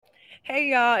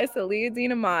Hey y'all, it's Aaliyah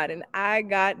Dean Ahmad, and I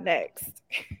got next.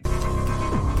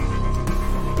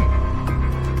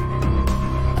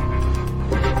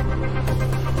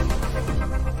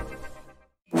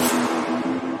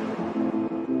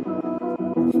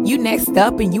 You next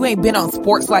up and you ain't been on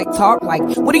Sports Like Talk. Like,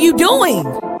 what are you doing?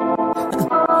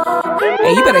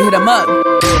 Hey, you better hit him up.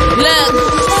 Look,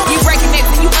 you breaking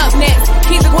next and you up next.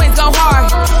 Keep the queens go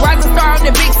hard. Rise and star on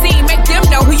the big scene. Make them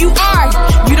know who you are.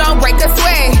 You don't break a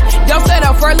sweat. Don't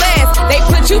settle for less. They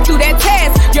put you through that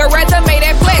test. Your resume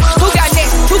that flex. Who got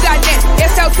next? Who got next?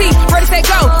 SLT, ready, say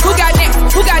go. Who got next?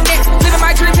 Who got next? Living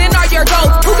my dreams and all your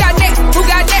goals. Who got next? Who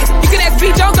got next? You can ask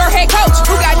B. Jones or head coach.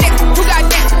 Who got next? Who got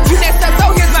next? You next up,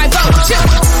 so here's my vote. Chill.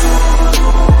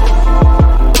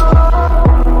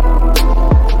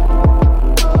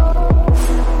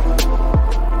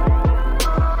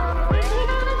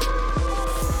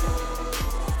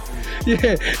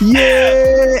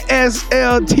 Yeah,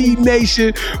 SLT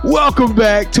Nation. Welcome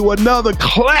back to another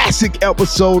classic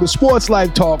episode of Sports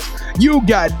Life Talks. You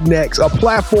got next, a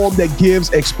platform that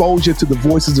gives exposure to the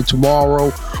voices of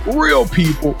tomorrow, real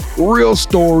people, real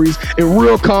stories, and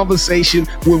real conversation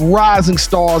with rising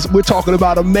stars. We're talking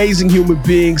about amazing human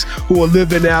beings who are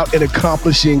living out and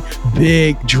accomplishing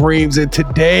big dreams. And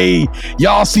today,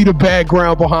 y'all see the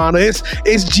background behind us.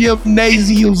 It's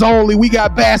gymnasiums only. We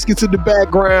got baskets in the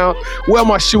background. Where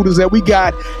my shooters at? We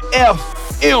got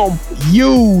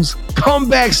FMU's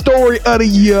comeback story of the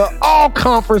year, all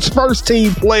conference first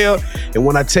team player. And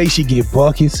when I tell you she get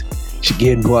buckets, she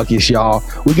getting buckets, y'all.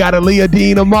 We got Aaliyah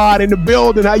Dean Ahmad in the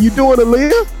building. How you doing,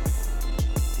 Aaliyah?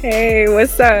 Hey,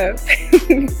 what's up?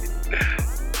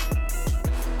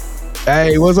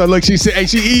 Hey, what's up? Look, she said, hey,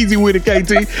 she easy with it,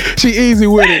 KT. She easy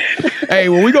with it. Hey,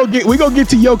 well, we gonna get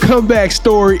to your comeback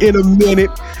story in a minute.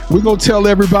 We're gonna tell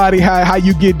everybody how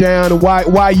you get down and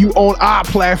why you on our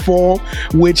platform,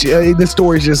 which this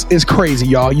story is crazy,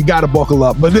 y'all. You gotta buckle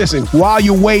up. But listen, while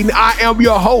you're waiting, I am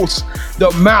your host, the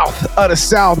mouth of the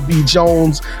South, B.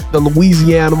 Jones, the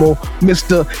Louisianimal,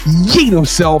 Mr. Yeet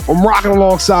himself. I'm rocking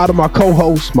alongside of my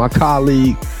co-host, my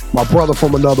colleague, my brother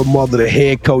from another mother, the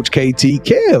head coach, KT.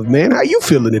 Kev, man, how you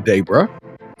feeling today, bro?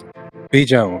 B.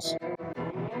 Jones.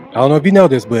 I don't know if you know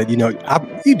this, but you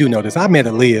do know this. I met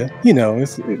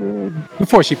Aaliyah,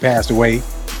 before she passed away,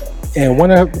 and one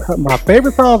of my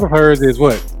favorite songs of hers is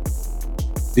what?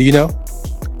 Do you know?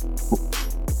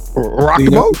 Rock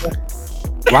the boat.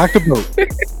 Rock the boat.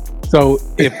 So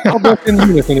if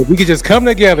we could just come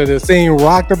together to sing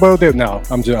 "Rock the Boat," no,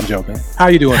 I'm joking. How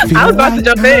you doing? I was about to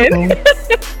jump in.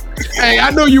 Hey,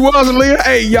 I know you was, Aaliyah.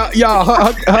 Hey, y'all,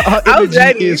 her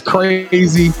energy is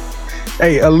crazy.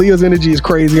 Hey, Aaliyah's energy is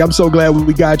crazy. I'm so glad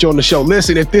we got you on the show.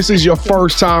 Listen, if this is your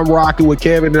first time rocking with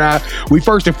Kevin and I, we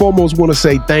first and foremost want to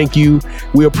say thank you.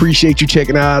 We appreciate you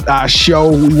checking out our show.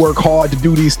 We work hard to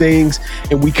do these things,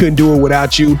 and we couldn't do it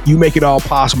without you. You make it all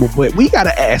possible. But we got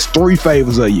to ask 3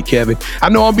 favors of you, Kevin. I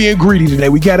know I'm being greedy today.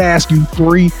 We got to ask you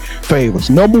 3 favors.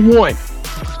 Number 1,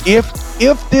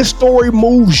 if this story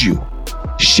moves you,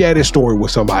 share this story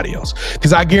with somebody else,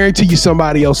 because I guarantee you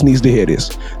somebody else needs to hear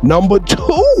this. Number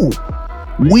 2,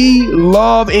 we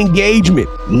love engagement.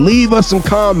 Leave us some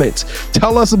comments.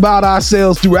 Tell us about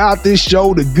ourselves throughout this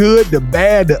show, the good, the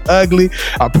bad, the ugly.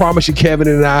 I promise you, Kevin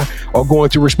and I are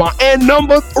going to respond. And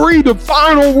number 3, the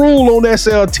final rule on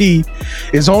SLT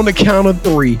is on the count of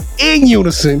 3, in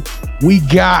unison, we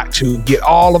got to get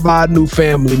all of our new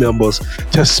family members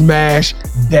to smash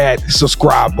that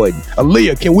subscribe button.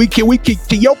 Aaliyah,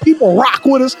 can your people rock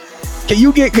with us? Can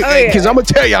you get, because I'm gonna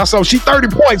tell y'all something. She 30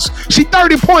 points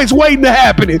waiting to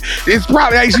happen. She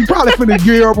probably finna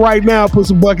gear up right now, put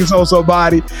some buckets on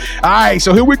somebody. All right,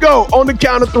 so here we go. On the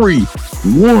count of 3.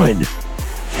 1,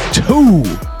 2,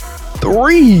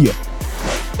 3.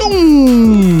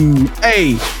 Boom.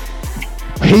 Hey,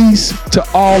 peace to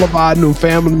all of our new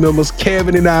family members.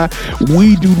 Kevin and I,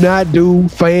 we do not do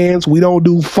fans. We don't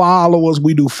do followers.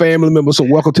 We do family members. So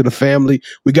welcome to the family.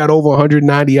 We got over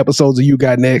 190 episodes of You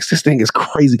Got Next. This thing is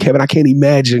crazy, Kevin. I can't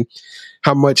imagine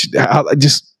how much.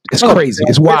 It's crazy.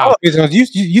 It's wild.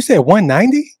 You said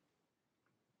 190?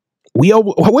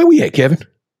 Where we at, Kevin?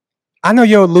 I know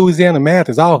your Louisiana math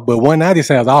is off, but 190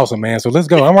 sounds awesome, man. So let's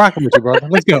go. I'm rocking with you, brother.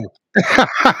 Let's go.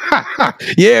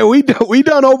 Yeah, we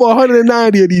done over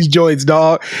 190 of these joints,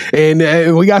 dog, and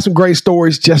we got some great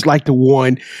stories just like the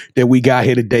one that we got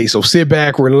here today. So sit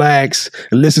back, relax,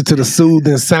 and listen to the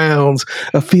soothing sounds.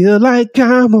 I feel like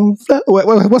I'm on fire.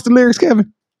 What's the lyrics,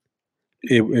 Kevin?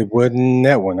 It wasn't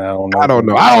that one. I don't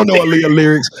know. I don't know Aaliyah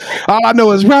lyrics. All I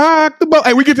know is rock the boat.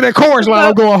 Hey, we get to that chorus line,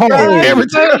 I'm going home every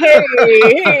time.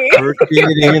 Work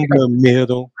it in the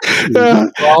middle. All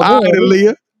right,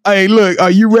 Aaliyah. Hey, look,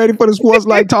 are you ready for the Sports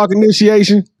Like Talk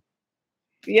initiation?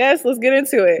 Yes, let's get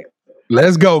into it.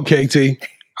 Let's go, KT.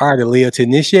 All right, Aaliyah, to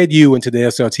initiate you into the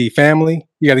SLT family,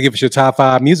 you got to give us your top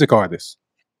 5 music artists.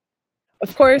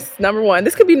 Of course, number one.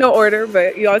 This could be no order,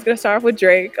 but you always gonna start off with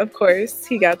Drake. Of course,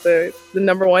 he got the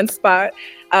number one spot.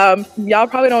 Y'all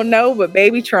probably don't know, but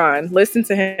Baby Tron. Listen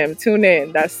to him. Tune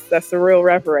in. That's the real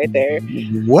rapper right there.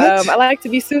 What? I like to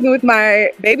be soothing with my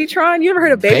Baby Tron. You ever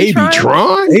heard of Baby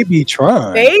Tron? Baby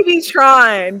Tron? Baby Get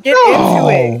Tron. into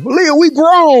it. Leah, we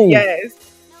grown. Yes.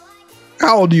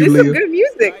 How old are you, This is Leah? good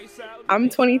music. I'm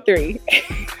 23.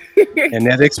 And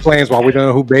that explains why we don't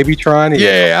know who Baby Tron is.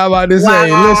 Yeah, I'm about to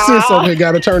say, little sis over here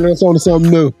got to turn us on to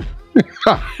something new.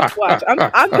 Watch,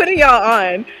 I'm putting y'all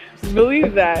on.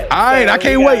 Believe that. All right, I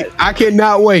can't wait. I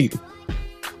cannot wait.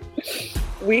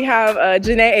 We have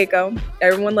Janae Aiko.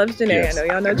 Everyone loves Janae. Yes. I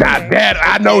know y'all know Not Janae. that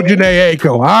I know Janae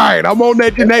Aiko. All right, I'm on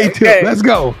that Janae tip. Okay. Let's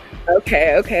go.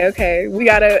 Okay. We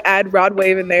gotta add Rod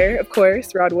Wave in there, of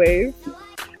course. Rod Wave.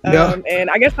 Yeah. And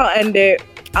I guess I'll end it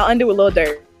with Lil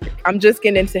Durk. I'm just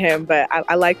getting into him, but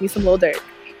I like me some Lil Durk.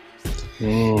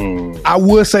 I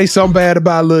would say something bad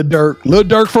about Lil Durk. Lil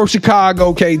Durk from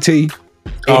Chicago, KT.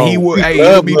 And he would. Hey,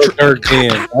 he'll be. Lil Durk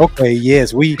then. Okay,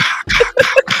 yes, we.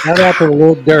 Shout out to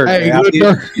Lil Durk. Hey, man. Lil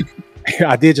Durk.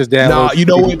 I did just download. Nah, you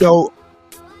know what though?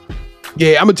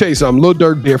 Yeah, I'm gonna tell you something. Lil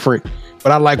Durk different,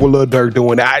 but I like what Lil Durk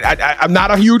doing. I'm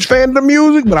not a huge fan of the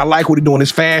music, but I like what he doing.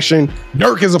 His fashion.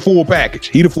 Durk is a full package.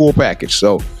 He the full package.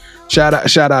 So shout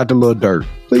out to Lil Durk.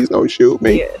 Please don't shoot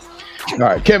me. Yes. All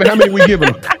right, Kevin, how many we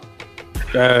giving him?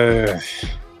 I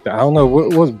don't know.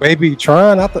 What was Baby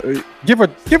Tron? I thought give a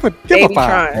 5.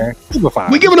 Tron. Man. Give a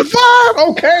 5. We giving a 5?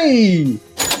 Okay.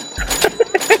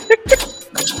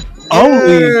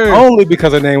 Only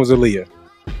because her name was Aaliyah.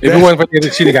 If it wasn't for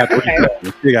that, she'd have got 3.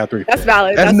 Okay. She got 3. That's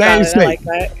valid. That's That's valid. I namesake.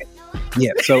 like that.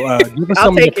 Yeah. So give us I'll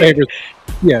some of your take it. favorite.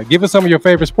 Yeah, give us some of your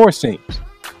favorite sports teams.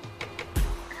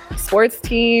 Sports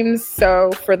teams.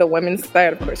 So for the women's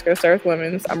side, of course, gonna start with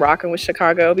women's. I'm rocking with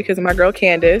Chicago because of my girl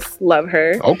Candace. Love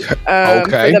her.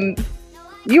 Okay. For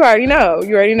you already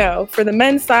know. For the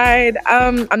men's side,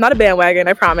 I'm not a bandwagon,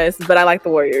 I promise, but I like the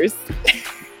Warriors.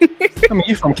 I mean,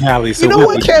 you're from Cali, so You know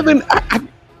what, Kevin?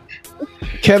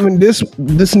 Kevin,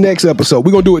 this next episode,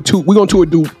 we're gonna do it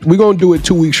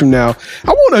 2 weeks from now.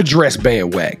 I want to address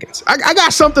bandwagons. I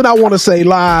got something I want to say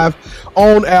live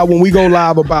on air when we go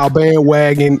live about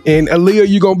bandwagon. And Aaliyah,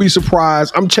 you're gonna be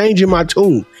surprised. I'm changing my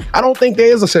tune. I don't think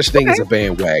there is a such thing as a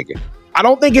bandwagon. I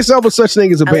don't think it's ever such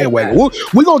thing as a bandwagon.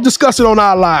 We're going to discuss it on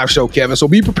our live show, Kevin. So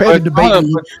be prepared to debate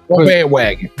me on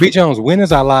bandwagon. B. Jones, when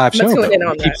is our live show? Tune in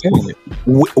on that.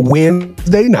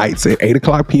 Wednesday nights at 8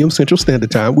 o'clock p.m. Central Standard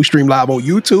Time. We stream live on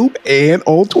YouTube and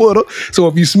on Twitter. So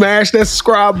if you smash that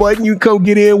subscribe button, you can come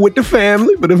get in with the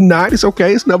family. But if not, it's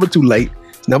okay. It's never too late.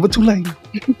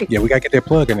 Yeah, we got to get that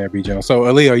plug in there, B. Jones. So,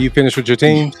 Aaliyah, are you finished with your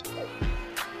teams?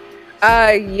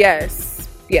 Yes.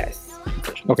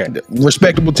 Okay.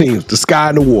 Respectable teams, the Sky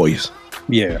and the Warriors.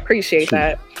 Yeah. Appreciate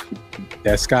that.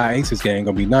 That Sky Aces game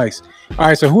going to be nice. All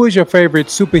right, so who is your favorite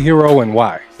superhero and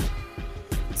why?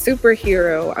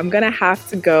 Superhero, I'm going to have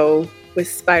to go with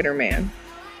Spider-Man.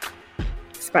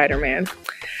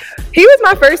 He was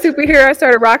my first superhero I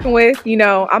started rocking with. You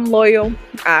know, I'm loyal.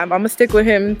 I'm going to stick with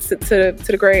him to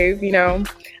the grave, you know.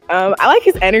 I like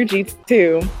his energy,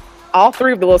 too. All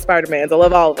 3 of the little Spider-Mans. I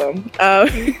love all of them.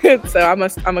 So I'm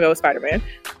gonna go with Spider-Man.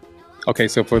 Okay,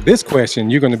 so for this question,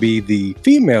 you're going to be the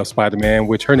female Spider-Man,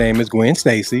 which her name is Gwen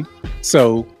Stacy.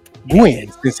 So, Gwen,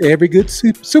 since every good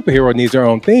superhero needs their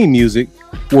own theme music,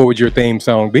 what would your theme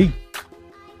song be?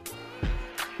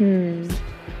 You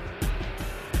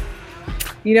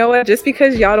know what? Just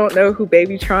because y'all don't know who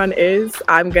Baby Tron is,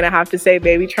 I'm gonna have to say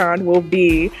Baby Tron will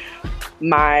be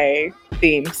my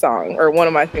theme song, or one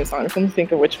of my theme songs. Let me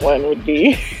think of which one would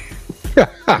be.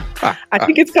 I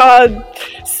think it's called,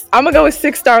 I'm gonna go with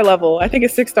 6-star level. I think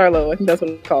it's 6-star level. I think that's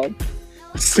what it's called.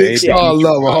 6-star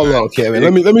level. Hold on, Kevin.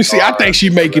 Let me see. I think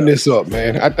she's making this up,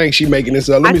 man. I think she's making this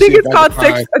up. I think it's called 6.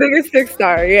 I think it's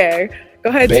 6-star. Yeah. Go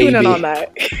ahead, tune in on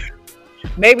that.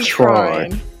 Baby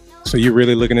Tron. So you're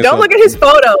really looking at? Don't look at his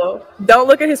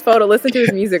photo. Listen to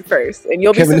his music first, and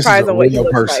you'll be surprised on what he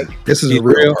looks like. This is a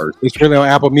real person. It's really on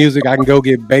Apple Music. I can go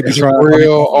get Baby Tron.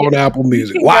 Real on Apple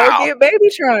Music. Wow. Go get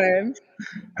Baby Tron.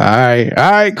 All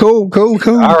right, cool.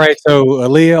 All right, so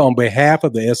Aaliyah, on behalf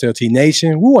of the SLT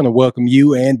Nation, we want to welcome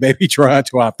you and Baby Tron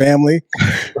to our family.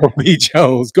 B.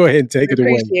 Jones, go ahead and take it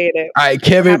away. Appreciate it. All right,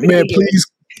 Kevin, man, please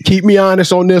Keep me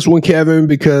honest on this one, Kevin,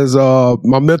 because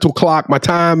my mental clock, my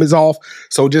time is off.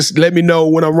 So just let me know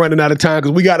when I'm running out of time,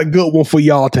 because we got a good one for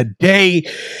y'all today.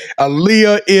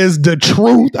 Aaliyah is the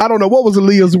truth. I don't know what was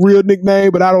Aaliyah's real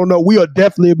nickname, but I don't know. We are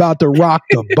definitely about to rock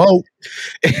the boat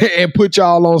and put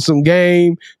y'all on some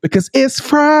game, because it's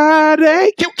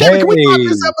Friday. Kevin, can we drop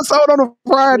this episode on a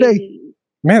Friday?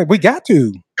 Man, we got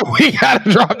to. We got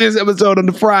to drop this episode on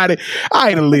the Friday. All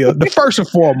right, Aaliyah, the first and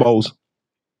foremost,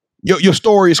 your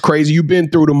story is crazy. You've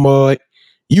been through the mud.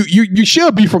 You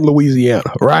should be from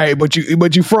Louisiana, right? But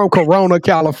you from Corona,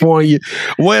 California,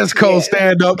 West Coast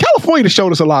stand up. California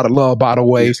showed us a lot of love, by the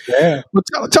way. Yeah. But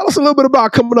tell us a little bit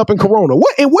about coming up in Corona.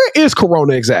 Where is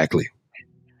Corona exactly?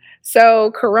 So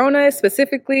Corona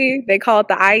specifically, they call it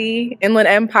the IE, Inland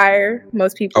Empire.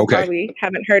 Most people probably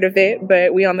haven't heard of it,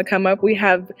 but we on the come up. We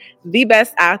have the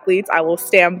best athletes. I will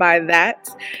stand by that.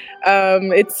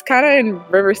 It's kind of in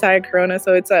Riverside, Corona,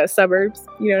 so it's suburbs.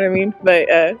 You know what I mean? But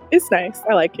it's nice.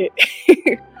 I like it.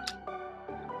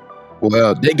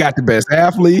 Well, they got the best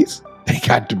athletes. They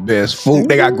got the best food.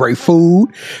 They got great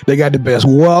food. They got the best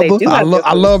weather.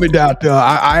 I love it out there.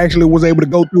 I actually was able to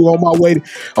go through on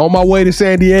my way to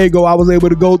San Diego. I was able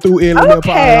to go through Inland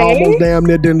Empire. I almost damn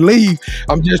near didn't leave.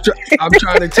 I'm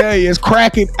trying to tell you, it's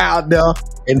cracking out there.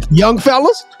 And young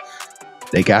fellas,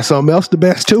 they got something else the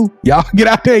best too. Y'all get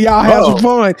out there. Y'all have some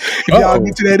fun. If y'all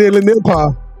get to that Inland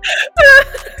Empire.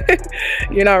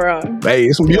 You're not wrong. Hey,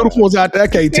 there's some beautiful ones out there,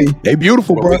 KT. They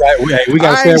beautiful, bro. We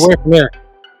got to stay away from there.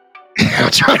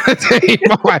 I'm trying to tell you,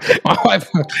 my wife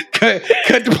cut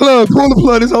the plug, pull the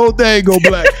plug, this whole thing go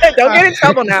black. Don't get in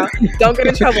trouble now.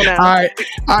 All right,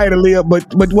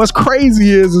 Aaliyah. But what's crazy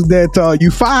is that you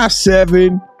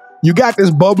 5'7", you got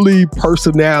this bubbly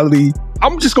personality.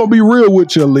 I'm just gonna be real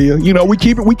with you, Aaliyah. You know, we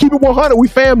keep it 100. We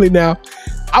family now.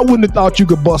 I wouldn't have thought you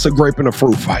could bust a grape in a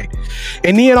fruit fight.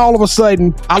 And then all of a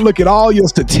sudden, I look at all your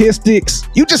statistics.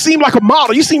 You just seem like a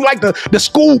model. You seem like the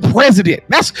school president.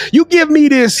 You give me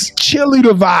this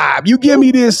cheerleader vibe. You give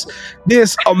me this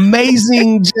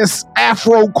amazing, just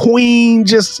Afro queen,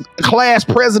 just class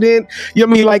president. You know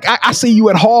what I mean? Like I see you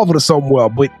at Harvard or somewhere,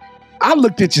 but I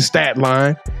looked at your stat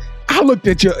line. I looked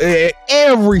at your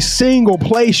every single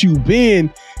place you've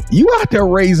been. You out there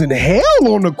raising hell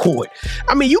on the court.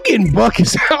 I mean, you getting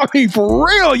buckets. I mean, for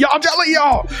real, y'all. I'm telling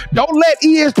y'all, don't let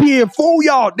ESPN fool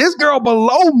y'all. This girl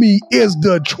below me is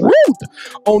the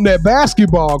truth on that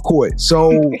basketball court. So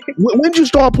when did you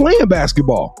start playing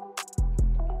basketball?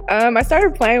 I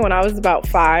started playing when I was about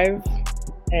 5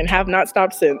 and have not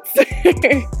stopped since.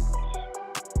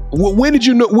 When did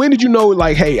you know,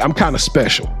 like, hey, I'm kind of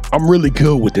special. I'm really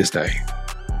good with this thing.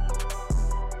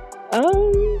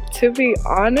 To be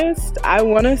honest, I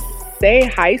want to say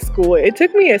high school. It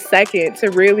took me a second to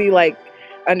really like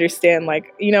understand,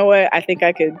 like, you know what, I think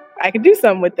I could do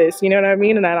something with this. You know what I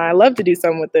mean? And I love to do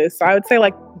something with this. So I would say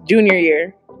like junior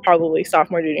year, probably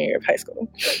sophomore, junior year of high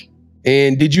school.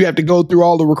 And did you have to go through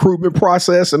all the recruitment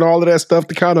process and all of that stuff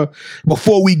to kind of,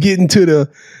 before we get into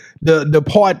the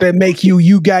part that make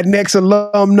you got next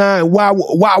alumni and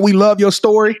why we love your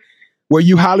story? Were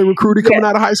you highly recruited coming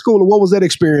out of high school, or what was that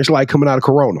experience like coming out of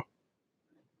Corona?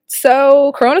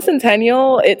 So Corona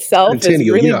Centennial itself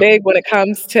is really big when it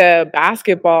comes to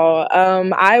basketball.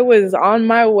 I was on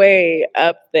my way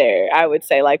up there, I would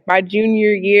say. Like my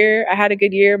junior year, I had a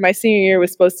good year. My senior year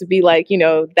was supposed to be like, you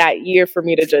know, that year for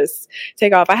me to just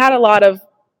take off. I had a lot of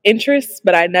interests,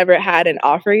 but I never had an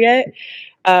offer yet.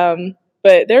 But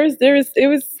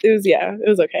it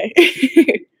was okay.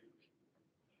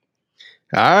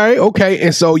 All right, okay.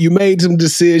 And so you made some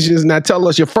decisions. Now tell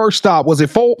us, your first stop, was it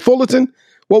Fullerton?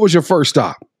 What was your first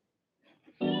stop?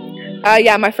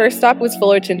 Yeah, my first stop was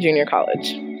Fullerton Junior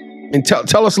College. And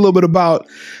tell us a little bit about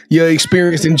your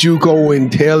experience in JUCO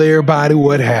and tell everybody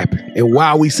what happened and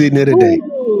why we sitting here today.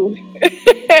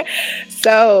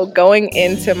 So going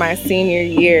into my senior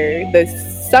year,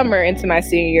 summer into my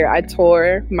senior year, I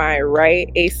tore my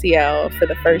right ACL for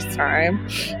the first time.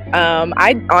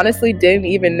 I honestly didn't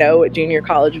even know what junior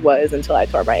college was until I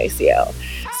tore my ACL.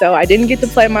 So I didn't get to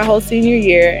play my whole senior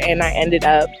year, and I ended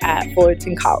up at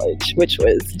Fullerton College, which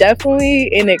was definitely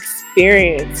an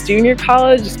experience. Junior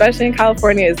college, especially in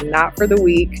California, is not for the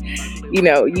weak. You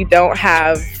know, you don't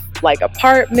have like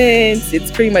apartments.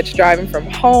 It's pretty much driving from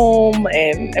home.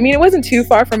 And I mean, it wasn't too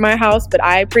far from my house, but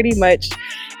I pretty much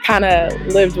kind of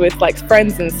lived with like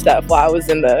friends and stuff while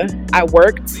I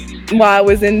worked while I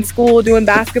was in school doing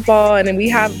basketball. And then we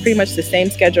have pretty much the same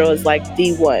schedule as like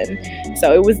D1.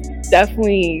 So it was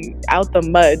definitely out the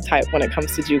mud type when it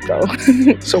comes to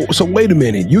JUCO. So wait a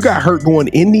minute. You got hurt going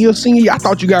into your senior year? I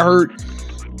thought you got hurt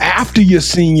after your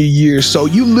senior year. So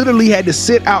you literally had to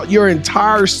sit out your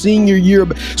entire senior year.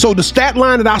 So the stat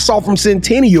line that I saw from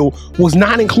Centennial was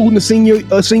not including the senior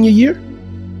year?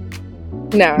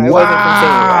 No, it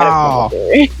wow.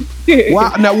 wasn't from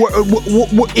Wow. Now,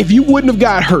 if you wouldn't have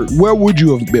got hurt, where would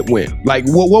you have went? Like,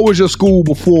 what was your school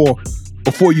before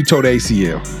you tore the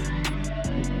ACL?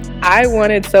 I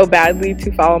wanted so badly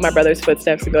to follow my brother's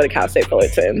footsteps and go to Cal State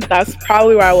Fullerton. That's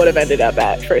probably where I would have ended up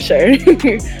at, for sure.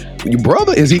 Your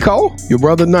brother, is he cold? Your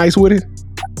brother nice with it?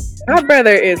 My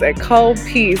brother is a cold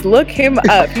piece. Look him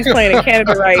up. He's playing in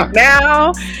Canada right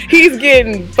now. He's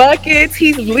getting buckets.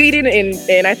 He's leading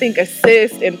in I think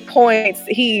assists and points.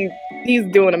 He's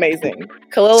doing amazing.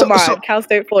 Khalil Ahmad, Cal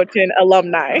State Fullerton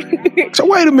alumni. So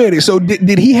wait a minute. So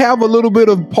did he have a little bit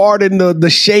of part in the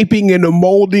shaping and the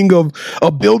molding of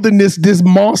building this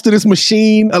monster, this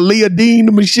machine, Aaliyah Dean,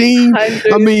 the machine?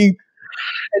 100%.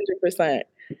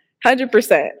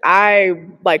 100%. I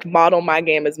model my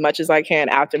game as much as I can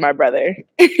after my brother.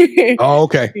 Oh,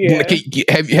 okay. Yeah.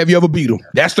 Have you ever beat him?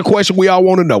 That's the question we all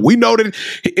want to know. We know that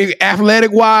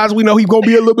athletic wise, we know he's gonna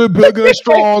be a little bit bigger and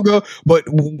stronger. But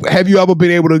have you ever been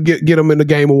able to get him in the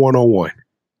game of 1-on-1?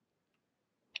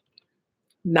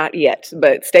 Not yet,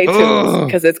 but stay tuned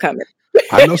because it's coming.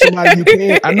 I know somebody you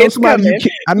can. I know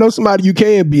somebody you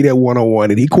can beat at 1-on-1,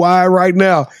 and he quiet right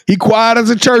now. He quiet as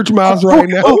a church mouse right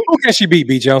now. Who can she beat,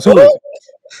 B. Jones? Who is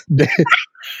it?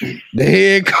 The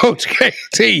head coach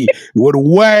KT would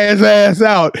wear his ass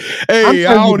out. Hey,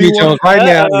 I don't B. Jones right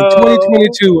now in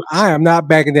 2022. I am not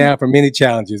backing down from any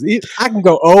challenges. I can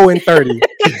go 0-30,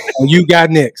 and you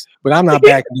got next, but I'm not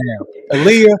backing down.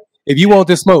 Aaliyah, if you want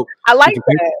this smoke, I like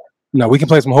that. No, we can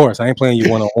play some horse. I ain't playing you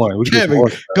 1-on-1. We can Kevin,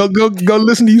 go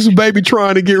listen to you some Baby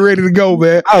Tron to get ready to go,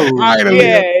 man. Oh, all right,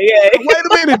 yeah. Wait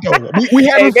a minute, though. We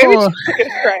having fun.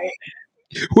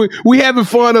 We having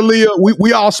fun, Aaliyah.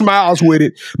 We all smiles with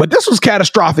it. But this was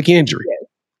catastrophic injury. Yes.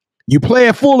 You play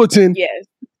at Fullerton. Yes.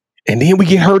 And then we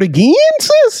get hurt again,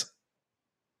 sis?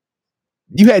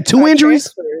 You had two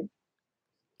injuries?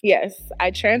 Yes.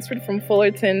 I transferred from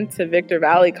Fullerton to Victor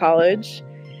Valley College.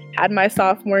 Had my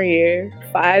sophomore year,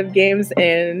 5 games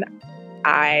in,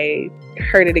 I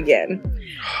hurt it again.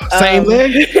 Same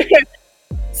leg?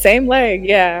 Same leg,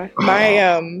 yeah.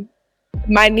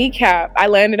 My kneecap, I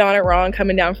landed on it wrong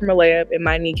coming down from a layup, and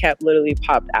my kneecap literally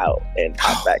popped out and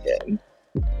popped back in.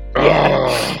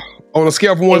 Yeah. On a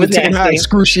scale from 1 to 10, how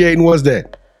excruciating was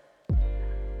that?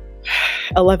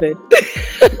 11.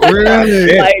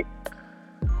 Really?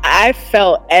 I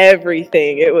felt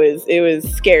everything. It was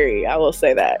scary. I will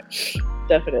say that.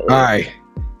 Definitely. All right.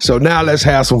 So now let's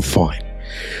have some fun.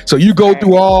 So you go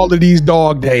through all of these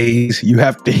dog days. You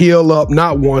have to heal up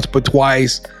not once, but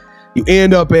twice. You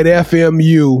end up at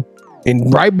FMU.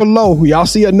 And right below, y'all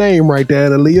see a name right there,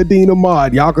 Aaliyah Dean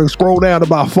Ahmad. Y'all can scroll down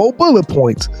about 4 bullet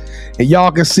points. And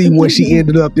y'all can see where she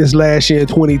ended up this last year in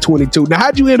 2022. Now,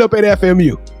 how'd you end up at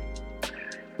FMU?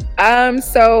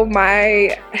 So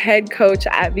my head coach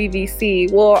at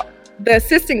VVC, well, the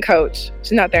assistant coach,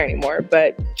 she's not there anymore,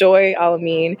 but Joy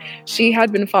Alameen, she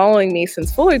had been following me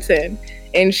since Fullerton,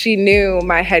 and she knew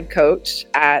my head coach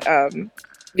at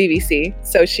VVC.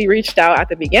 So she reached out at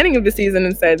the beginning of the season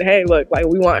and said, hey, look,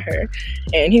 we want her.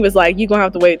 And he was like, you're going to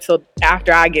have to wait till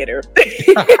after I get her.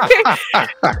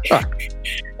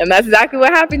 And that's exactly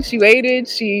what happened. She waited,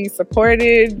 she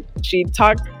supported, she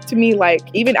talked to me,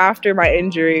 even after my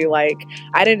injury,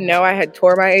 I didn't know I had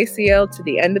tore my ACL to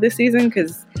the end of the season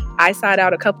because I sat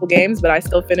out a couple games, but I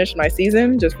still finished my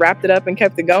season, just wrapped it up and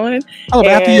kept it going. Oh, and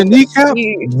after your kneecap?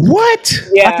 What?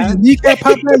 Yeah. After your kneecap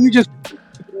popped out, you just...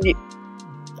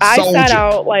 I sat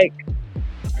out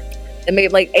and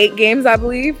made 8 games, I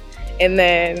believe. And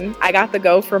then I got the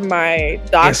go from my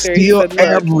doctor. And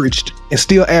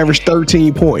still averaged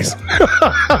 13 points.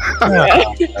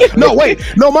 No, wait.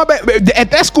 No, my bad. At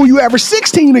that school, you averaged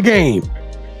 16 a game.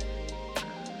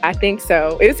 I think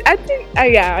so.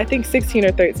 I think 16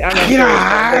 or 13.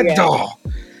 I'm not sure.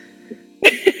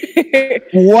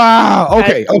 Wow.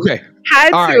 Okay. Had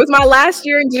to. Right. It was my last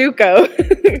year in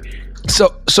JUCO.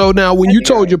 So now when you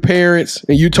told your parents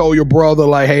and you told your brother,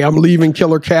 hey, I'm leaving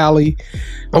Killer Cali,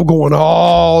 I'm going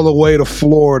all the way to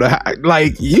Florida.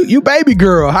 You baby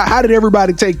girl, how did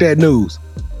everybody take that news?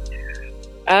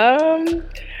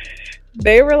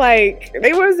 They were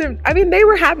they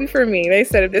were happy for me. They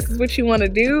said, if this is what you want to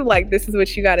do, this is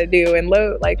what you got to do. And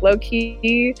low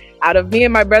key, out of me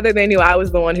and my brother, they knew I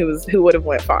was the one who would have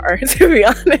went far, to be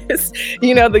honest.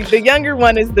 The younger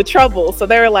one is the trouble. So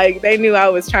they were they knew I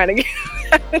was trying to get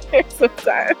out of there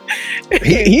sometime.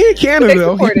 He in Canada,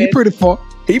 though. He pretty far.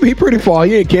 He pretty far.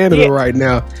 He in Canada right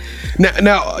now.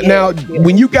 Now,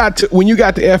 when you got to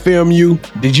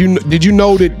FMU, did you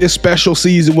know that this special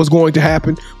season was going to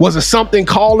happen? Was it something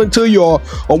calling to you, or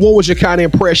what was your kind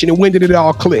of impression, and when did it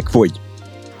all click for you?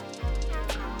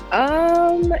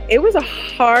 It was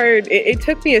it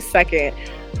took me a second.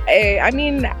 I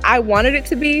mean, I wanted it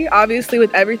to be, obviously,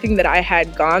 with everything that I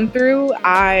had gone through.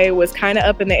 I was kind of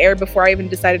up in the air before I even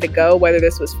decided to go, whether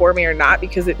this was for me or not,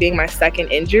 because it being my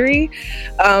second injury.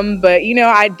 But, you know,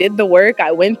 I did the work,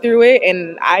 I went through it,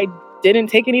 and I didn't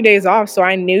take any days off. So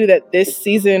I knew that this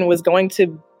season was going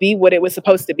to be what it was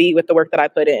supposed to be with the work that I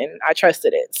put in. I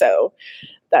trusted it. So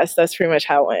that's pretty much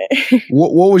how it went.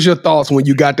 What was your thoughts when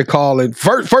you got the call? And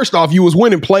first off, you was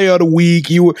winning Player of the Week.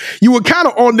 You were kind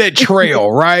of on that trail,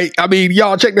 right? I mean,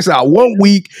 y'all check this out. 1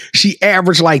 week she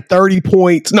averaged like 30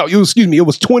 points. No, it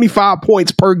was 25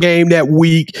 points per game that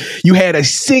week. You had a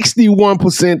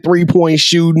 61% 3-point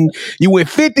shooting. You went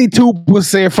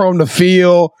 52% from the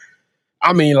field.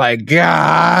 I mean, like,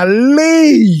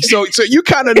 golly. So you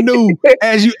kind of knew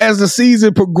as the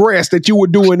season progressed that you were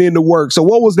doing in the work. So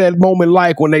what was that moment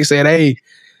like when they said, "Hey,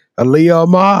 Aaliyah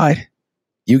Ahmad,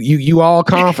 you all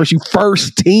conference, you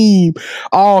first team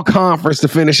all conference to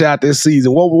finish out this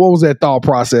season"? What was that thought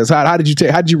process? How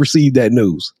did you receive that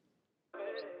news?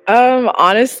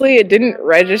 Honestly, it didn't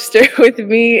register with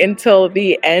me until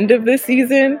the end of the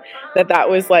season that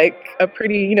was like a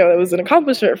pretty, it was an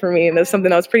accomplishment for me. And that's something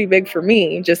that was pretty big for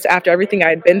me just after everything I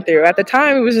had been through. At the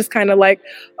time, it was just kind of like,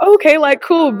 okay, like,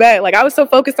 cool, bet. Like, I was so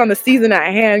focused on the season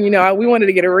at hand, we wanted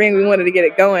to get a ring, we wanted to get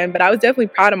it going, but I was definitely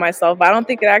proud of myself. But I don't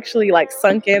think it actually like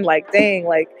sunk in, like, dang,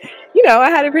 like, I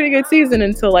had a pretty good season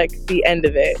until like the end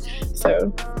of it.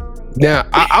 So now,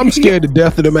 I'm scared to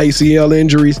death of them ACL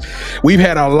injuries. We've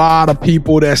had a lot of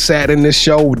people that sat in this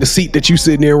show, the seat that you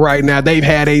sitting in right now, they've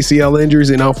had ACL injuries,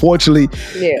 and unfortunately,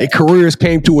 their careers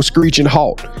came to a screeching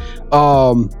halt.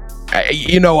 I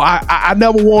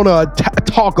never want to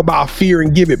talk about fear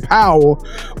and give it power,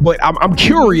 but I'm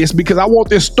curious because I want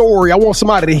this story. I want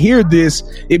somebody to hear this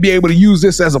and be able to use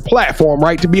this as a platform,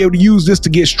 right? To be able to use this to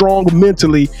get stronger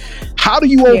mentally. How do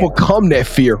you overcome that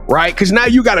fear, right? Because now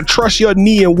you got to trust your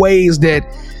knee in ways that,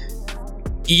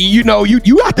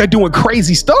 you out there doing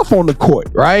crazy stuff on the court,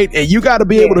 right? And you got to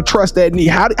be able to trust that knee.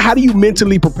 How do you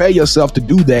mentally prepare yourself to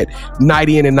do that night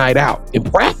in and night out in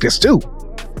practice too?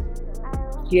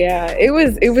 Yeah, it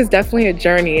was definitely a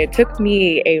journey. It took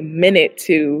me a minute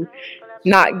to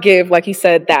not give, like you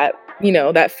said, that,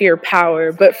 that fear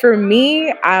power. But for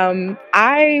me,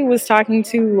 I was talking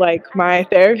to like my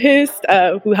therapist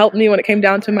who helped me when it came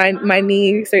down to my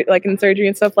knee, like in surgery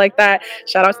and stuff like that.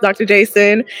 Shout out to Dr.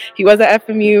 Jason. He was at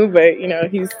FMU, but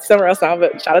he's somewhere else now,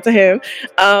 but shout out to him.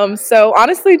 So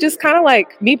honestly, just kind of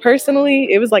like me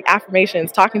personally, it was like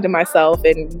affirmations, talking to myself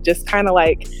and just kind of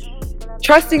like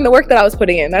trusting the work that I was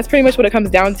putting in. That's pretty much what it comes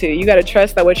down to. You got to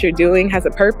trust that what you're doing has a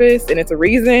purpose and it's a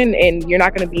reason, and you're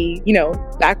not going to be,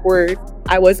 back where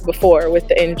I was before with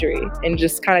the injury, and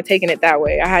just kind of taking it that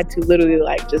way. I had to literally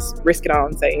like just risk it all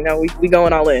and say, we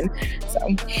going all in. So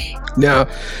now,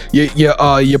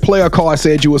 your player card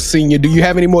said you were senior. Do you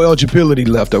have any more eligibility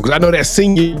left though? Because I know that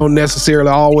senior don't necessarily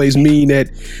always mean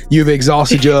that you've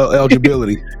exhausted your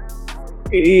eligibility.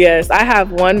 Yes, I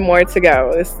have one more to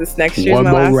go. This next year is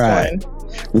my last one.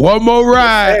 One more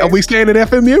ride. Are we staying at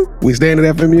FMU? We staying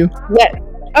at FMU? Yes,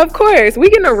 of course. We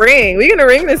getting a ring. We getting a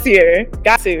ring this year.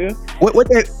 Got to. What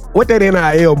that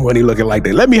NIL money looking like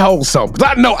there? Let me hold some.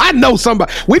 Cause I know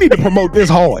somebody. We need to promote this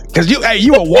hard. Cause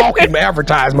you a walking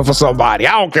advertisement for somebody.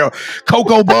 I don't care.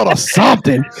 Cocoa butter,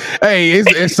 something. Hey,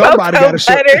 it's somebody got to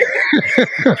show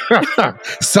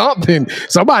something.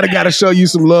 Somebody got to show you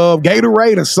some love.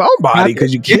 Gatorade or somebody,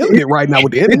 because you're killing it right now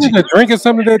with the energy. Isn't a drink or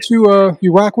something that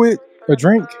you rock with? A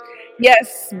drink?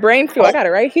 Yes, brain fuel. I got it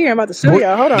right here. I'm about to show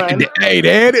y'all. Hold on. Hey,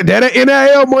 that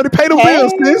NIL money. Pay them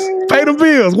bills, sis. Pay them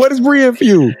bills. What is brain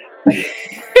fuel?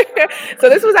 So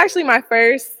this was actually my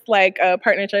first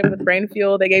partnership with Brain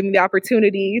Fuel. They gave me the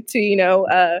opportunity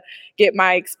to get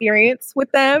my experience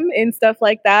with them and stuff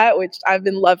like that, which I've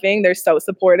been loving. They're so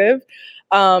supportive.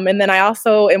 And then I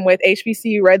also am with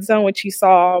HBCU Red Zone, which you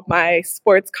saw my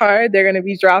sports card. They're going to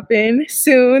be dropping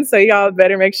soon, so y'all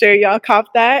better make sure y'all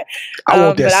cop that. I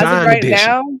want that but as of right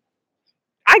now,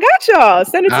 I got y'all.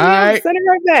 Send it to me. Right. Send it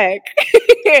right back.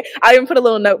 I even put a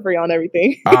little note for y'all and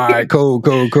everything. All right, cool.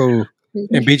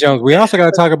 And B. Jones, we also got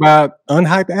to talk about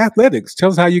Unhyped Athletics. Tell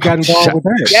us how you got involved with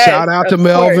that. Yes, shout out to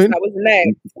Melvin. That was the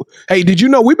name. Hey, did you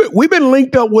know we've been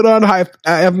linked up with Unhyped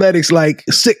Athletics like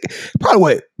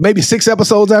maybe 6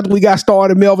 episodes after we got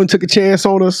started. Melvin took a chance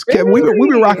on us. Really?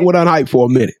 We've been rocking with Unhyped for a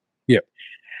minute. Yeah.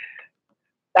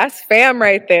 That's fam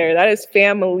right there. That is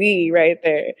family right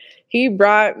there. He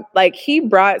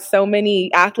brought so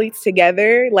many athletes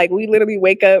together. Like, we literally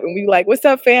wake up and we like, "What's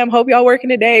up, fam? Hope y'all working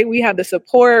today." We have the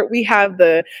support, we have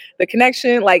the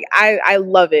connection. Like, I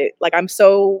love it. Like, I'm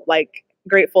so like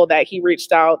grateful that he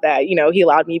reached out, that, you know, he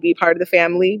allowed me to be part of the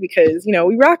family, because, you know,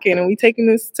 we rocking and we taking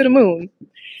this to the moon.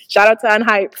 Shout out to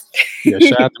Unhyped. Yeah,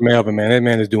 shout out to Melvin, man. That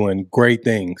man is doing great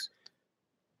things.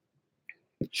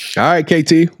 All right,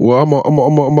 KT. Well, I'm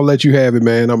gonna let you have it,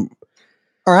 man. All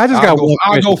right,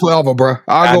 I'll go forever, bro.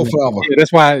 I'll go forever. Yeah,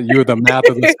 that's why you're the mouth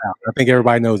of the South. I think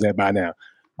everybody knows that by now.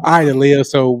 All right, Aaliyah.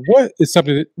 So,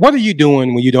 what are you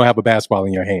doing when you don't have a basketball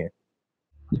in your hand?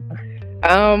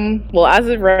 Well, as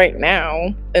of right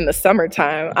now, in the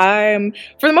summertime,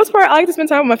 for the most part, I like to spend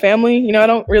time with my family. You know, I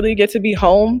don't really get to be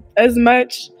home as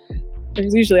much.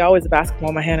 There's usually always a basketball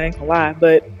in my hand, I ain't gonna lie.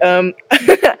 But I'm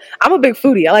a big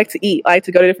foodie. I like to eat. I like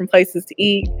to go to different places to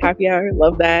eat. Happy hour,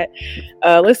 love that.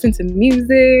 Listen to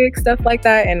music, stuff like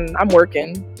that. And I'm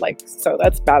working. So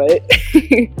that's about it.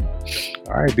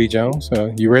 All right, B. Jones.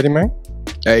 You ready, man?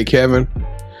 Hey, Kevin.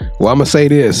 Well, I'm gonna say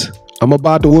this. I'm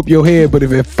about to whoop your head, but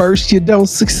if at first you don't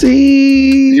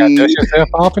succeed, you gotta dust yourself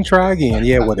off and try again.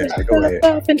 Yeah, whatever. Go ahead.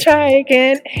 Off and try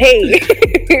again. Hey.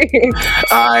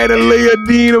 All right, Aaliyah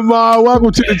Dean Amar, welcome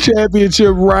to the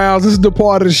championship rounds. This is the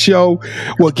part of the show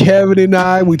where Kevin and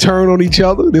I, we turn on each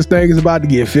other. This thing is about to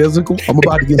get physical. I'm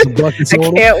about to get some buckets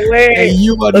on. I can't wait. And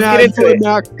you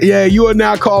are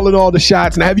now calling all the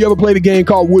shots. Now, have you ever played a game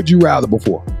called Would You Rather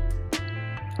before?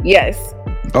 Yes.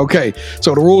 Okay,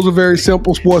 so the rules are very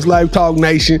simple. Sports Life Talk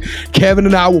Nation. Kevin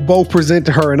and I will both present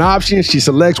to her an option. She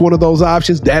selects one of those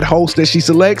options. That host that she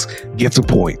selects gets a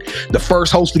point. The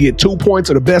first host to get 2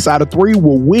 points, or the best out of 3,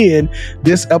 will win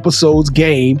this episode's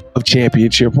game of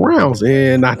championship rounds.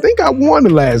 And I think I won the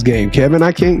last game, Kevin.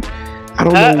 I don't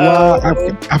know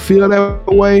why I feel that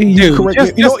way. You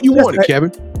correct me. You won it,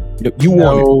 Kevin. You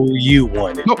won it. No, you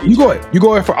won it. No, you go ahead. You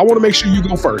go ahead first. I want to make sure you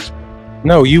go first.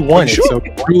 No, you won it. Sure. So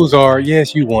the rules are,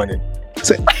 yes, you won it.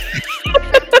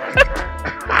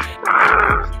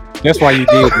 That's why you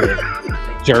did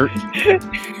that, jerk.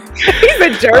 He's a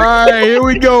jerk. All right, here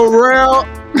we go. Round.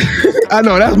 I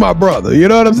know, that's my brother. You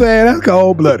know what I'm saying? That's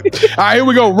cold-blooded. All right, here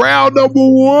we go. Round number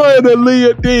 1,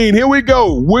 Aaliyah Dean. Here we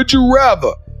go. Would you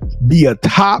rather be a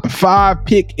top 5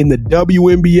 pick in the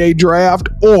WNBA draft,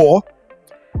 or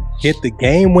hit the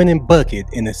game-winning bucket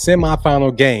in the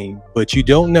semifinal game, but you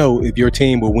don't know if your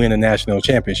team will win a national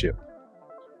championship?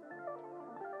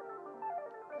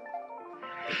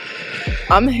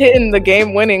 I'm hitting the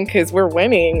game winning because we're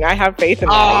winning. I have faith in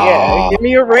that. Yeah, give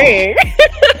me a ring.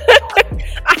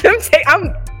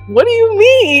 What do you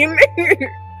mean?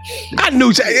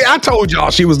 I told y'all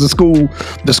she was the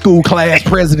school class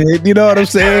president. You know what I'm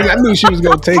saying? I knew she was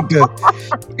gonna take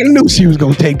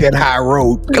that high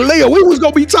road. Leah, we was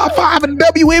gonna be top 5 in the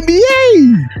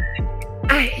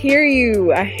WNBA. I hear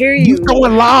you. You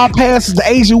throwing lob passes to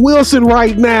Asia Wilson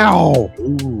right now.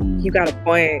 Ooh. You got a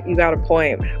point.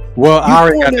 Well, I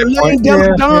already got that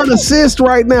point. Don assist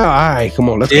right now. All right, come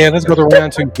on. Let's go to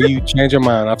round 2. Will you change your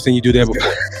mind? I've seen you do that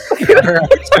before.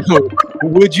 So,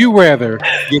 would you rather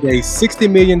get a $60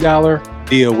 million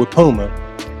deal with Puma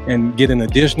and get an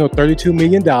additional $32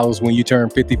 million when you turn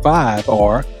 55,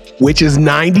 which is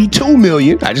 $92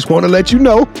 million. I just want to let you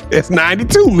know it's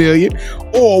 $92 million.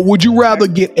 Or would you rather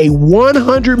get a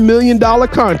 $100 million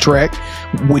contract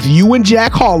with you and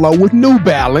Jack Harlow with New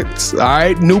Balance? All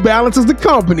right, New Balance is the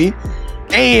company,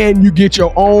 and you get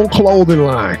your own clothing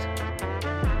line.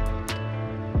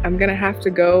 I'm gonna have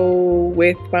to go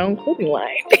with my own clothing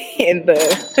line.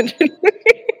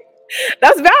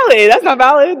 That's valid. That's not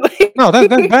valid. No, that's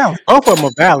valid. Both of them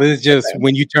are valid. It's just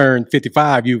when you turn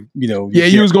 55, you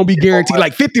was gonna be guaranteed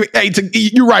like 50. Hey,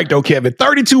 you're right though, Kevin.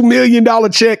 $32 million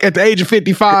check at the age of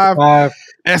 55.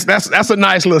 That's a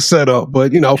nice little setup,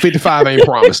 but 55 ain't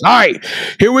promised. All right,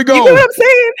 here we go. You know what I'm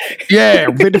saying?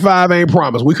 Yeah, 55 ain't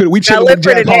promised. We chilling with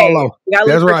Jack Harlow.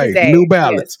 That's right. New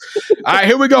Balance. Yes. All right,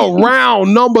 here we go.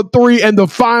 Round number 3 and the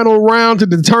final round to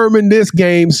determine this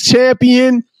game's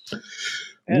champion.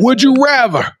 Would you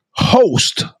rather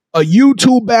host a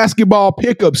YouTube basketball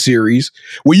pickup series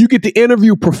where you get to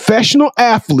interview professional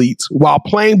athletes while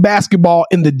playing basketball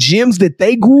in the gyms that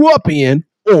they grew up in,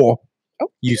 or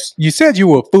you said you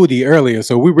were a foodie earlier,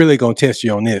 so we're really going to test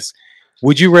you on this.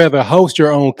 Would you rather host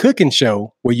your own cooking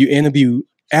show where you interview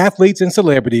athletes and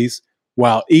celebrities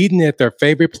while eating at their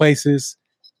favorite places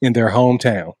in their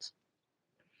hometowns?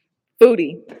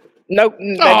 Foodie. Nope.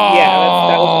 That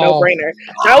was a no-brainer.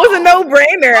 That was a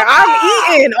no-brainer.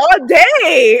 I'm eating all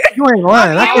day. You ain't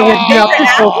lying. I can't wait to get out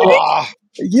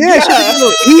this. Yeah,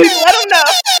 let them know.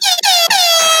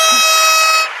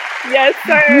 Yes,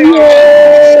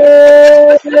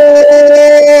 sir.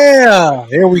 Yeah.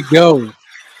 There we go.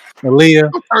 Aaliyah.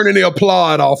 I'm turning the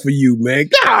applaud off for you, man.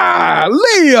 God,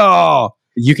 Leah.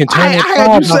 You can turn I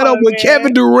had you set up with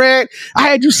Kevin Durant. I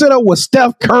had you set up with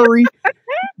Steph Curry.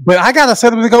 But I got to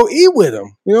set up to go eat with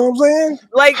him. You know what I'm saying?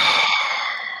 Like,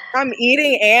 I'm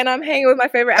eating and I'm hanging with my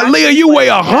favorite athlete. Leah, you weigh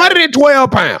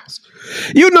 112 pounds.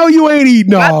 You know you ain't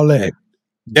eating all that.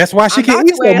 That's why she can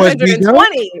eat so much.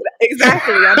 120.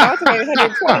 Exactly. I'm about to weigh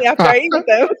 120 after I eat with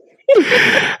them.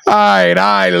 All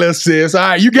right, little sis. All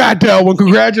right, you got that one.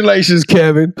 Congratulations,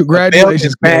 Kevin.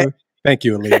 Congratulations, Kevin. Thank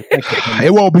you, Aaliyah.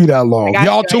 It won't be that long.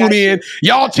 Y'all tune in.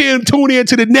 Y'all tune in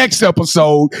to the next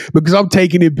episode because I'm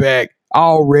taking it back.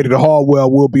 Already, the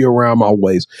Hardwell will be around my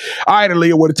waist. All right,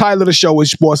 Aaliyah. Well, the title of the show is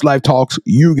Sports Life Talks.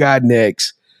 You got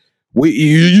next.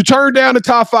 You turned down the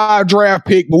top 5 draft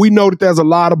pick, but we know that there's a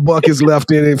lot of buckets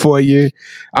left in it for you.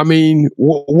 I mean,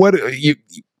 what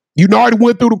you already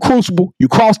went through the crucible. You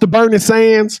crossed the burning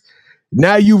sands.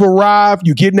 Now you've arrived.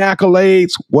 You're getting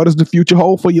accolades. What does the future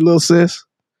hold for you, little sis?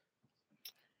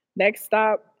 Next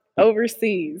stop,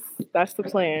 overseas. That's the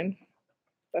plan.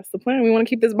 We want to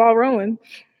keep this ball rolling.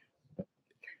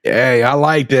 Hey, I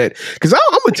like that. Because I'm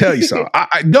going to tell you something.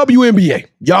 WNBA,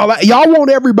 y'all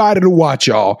want everybody to watch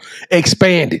y'all.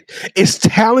 Expand it. It's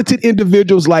talented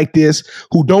individuals like this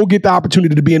who don't get the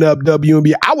opportunity to be in the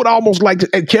WNBA. I would almost like to,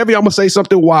 and Kevin, I'm going to say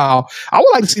something wild. I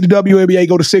would like to see the WNBA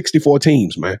go to 64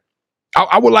 teams, man.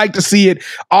 I would like to see it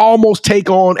almost take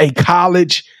on a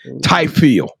college type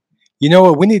feel. You know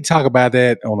what? We need to talk about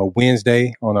that on a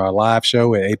Wednesday on our live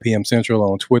show at 8 p.m. Central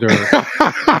on Twitter and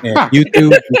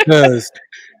YouTube because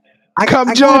I got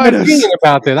an opinion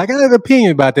about that. I got an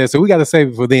opinion about that, so we got to save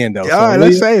it for then, though. All right,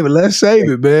 let's save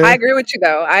it, man. I agree with you,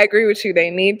 though. They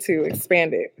need to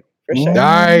expand it for sure.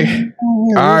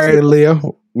 All right, Leah.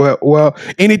 Well,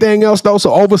 anything else though?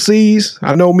 So overseas,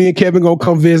 I know me and Kevin gonna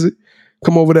come visit.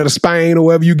 Come over there to Spain or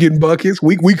wherever you getting buckets.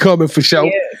 We coming for sure.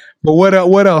 Yeah. But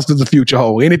what else does the future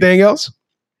hold? Anything else?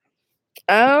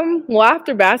 Well,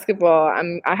 after basketball,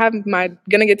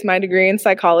 gonna get to my degree in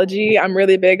psychology. I'm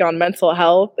really big on mental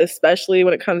health, especially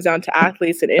when it comes down to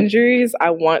athletes and injuries. I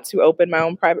want to open my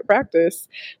own private practice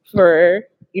for,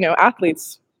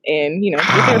 athletes and,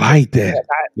 I like that.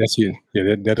 That's huge.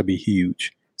 Yeah, that'll be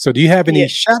huge. So do you have any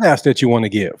shout outs that you want to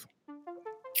give?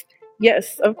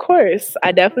 Yes, of course.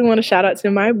 I definitely want to shout out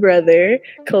to my brother,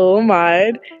 Khalil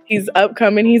Ahmad. He's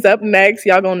upcoming. He's up next.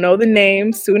 Y'all gonna know the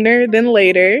name sooner than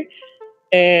later.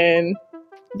 And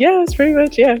yeah, that's pretty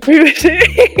much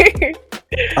it.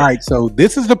 All right, so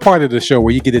this is the part of the show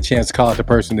where you get a chance to call out the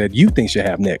person that you think should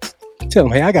have next. Tell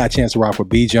them, hey, I got a chance to rock with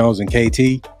B. Jones and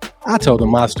KT. I told them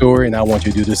my story, and I want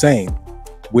you to do the same.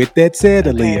 With that said,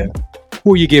 Aaliyah,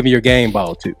 who are you giving your game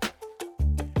ball to?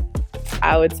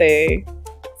 I would say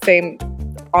same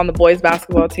on the boys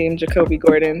basketball team, Jacoby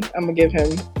Gordon. I'm gonna give him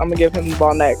the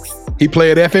ball next. He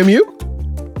played at FMU?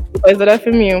 He plays at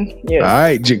FMU. Yes. All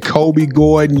right, Jacoby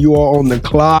Gordon, you are on the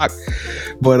clock.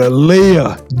 But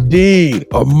Aaliyah, Dean,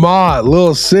 Ahmad,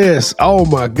 little sis, oh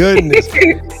my goodness.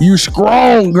 You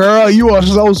strong, girl. You are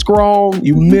so strong.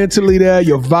 You mentally there,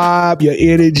 your vibe, your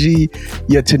energy,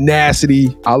 your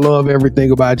tenacity. I love everything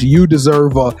about you. You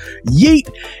deserve a yeet.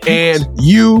 And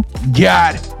you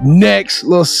got next,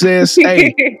 little sis.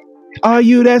 Hey, are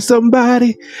you that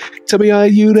somebody? Tell me, are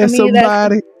you that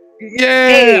somebody?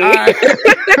 Yeah,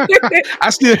 I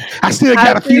still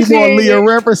got a few more Leah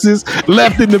references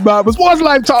left in the Bible. Sports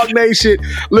Life Talk Nation.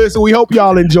 Listen, we hope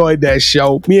y'all enjoyed that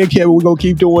show. Me and Kevin, we're gonna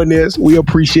keep doing this. We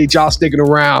appreciate y'all sticking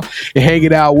around and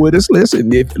hanging out with us.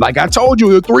 Listen, if like I told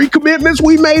you, the 3 commitments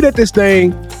we made at this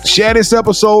thing, share this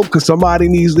episode because somebody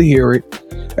needs to hear it.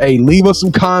 Hey, leave us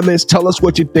some comments. Tell us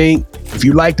what you think. If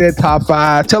you like that top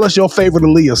 5, tell us your favorite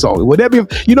Aaliyah song. Whatever,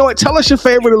 you know what? Tell us your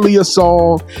favorite Aaliyah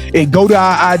song and go to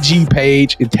our IG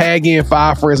page and tag in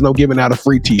 5 friends and I'm giving out a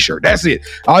free t-shirt. That's it.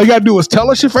 All you got to do is tell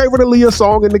us your favorite Aaliyah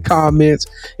song in the comments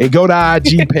and go to our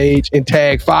IG page and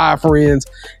tag 5 friends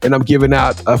and I'm giving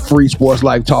out a free Sports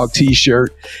Life Talk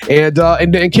t-shirt. And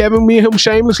then Kevin, me and him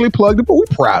shamelessly plugged it, but we're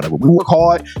proud of it. We work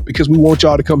hard because we want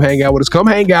y'all to come hang out with us. Come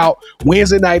hang out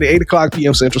Wednesday night at 8 o'clock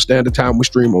p.m. Central Standard Time. We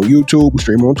stream on YouTube. We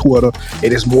stream on Twitter.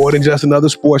 It is more than just another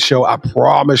sports show. I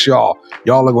promise y'all.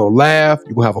 Y'all are going to laugh.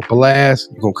 You're going to have a blast.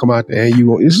 You're going to come out there and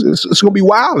it's going to be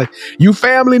wild. You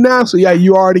family now. So yeah,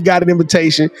 you already got an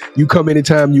invitation. You come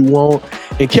anytime you want.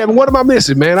 And Kevin, what am I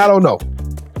missing, man? I don't know.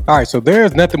 All right, so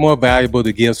there's nothing more valuable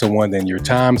to give someone than your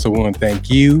time. So we want to thank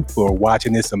you for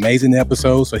watching this amazing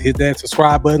episode. So hit that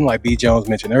subscribe button like B. Jones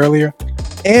mentioned earlier.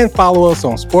 And follow us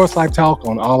on Sports Life Talk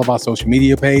on all of our social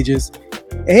media pages.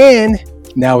 And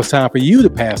now it's time for you to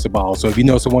pass the ball. So if you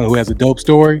know someone who has a dope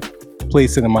story,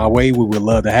 please send them my way. We would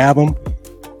love to have them.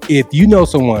 If you know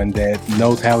someone that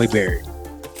knows Halle Berry,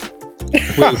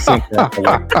 please send that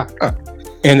away.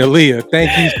 And Aaliyah,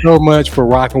 thank you so much for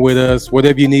rocking with us.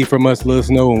 Whatever you need from us, let us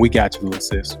know, and we got you, little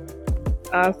sis.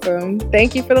 Awesome.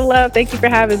 Thank you for the love. Thank you for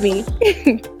having me.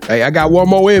 Hey, I got one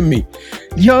more in me.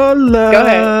 Your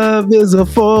love is a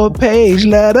 4-page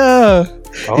letter.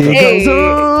 It goes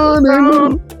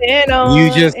on and on.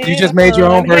 You just made your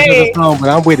own version of the song, but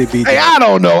I'm with it, BJ. Hey, I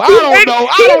don't know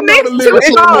the lyrics.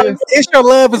 It's your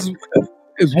love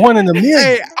is one in a million.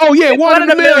 Hey, oh yeah, one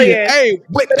in a million. Hey,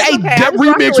 but that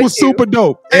remix was super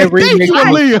dope. Hey, thank you,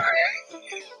 Aaliyah.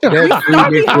 I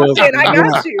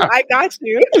got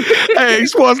you. Hey,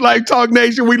 Sports Life Talk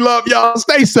Nation, we love y'all.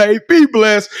 Stay safe, be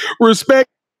blessed, respect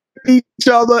each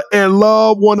other, and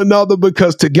love one another,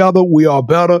 because together we are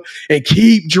better. And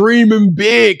keep dreaming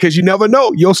big, because you never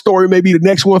know. Your story may be the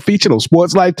next one featured on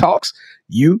Sports Life Talks.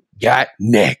 You got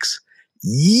next.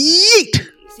 Yeet.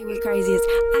 See what's crazy is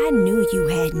I knew you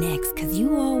had next, because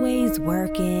you always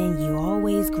working, you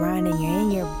always grinding, you're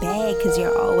in your bag because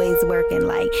you're always working.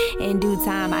 Like in due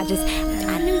time, I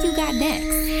knew you got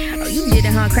next. Oh, you did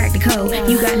it, huh? Crack the code.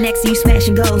 You got next, you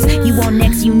smashing goals. You want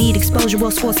next, you need exposure. Well,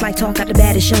 Sports Like Talk got the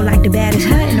baddest show, like the baddest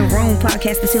in the room.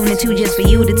 Podcast to tune into just for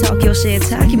you to talk your shit.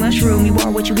 Talk your mushroom. You are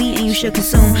what you eat and you should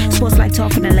consume. Sports Like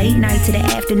Talk from the late night to the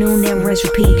afternoon, then rest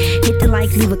repeat. Hit the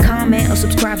like, leave a comment, or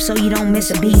subscribe so you don't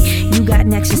miss a beat. You got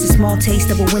next, just a small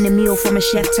taste of a winning meal from a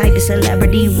chef type of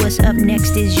celebrity. What's up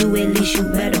next is you, at least you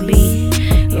better be.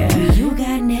 Yeah, you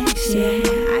got next, yeah.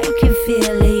 I can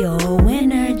feel it, you're a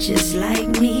winner just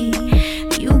like me.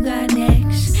 You got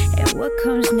next, and what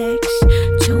comes next?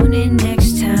 Tune in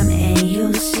next time and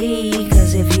you'll see.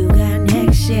 Cause if you got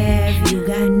next, yeah, if you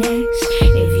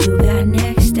got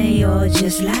next, then you're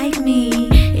just like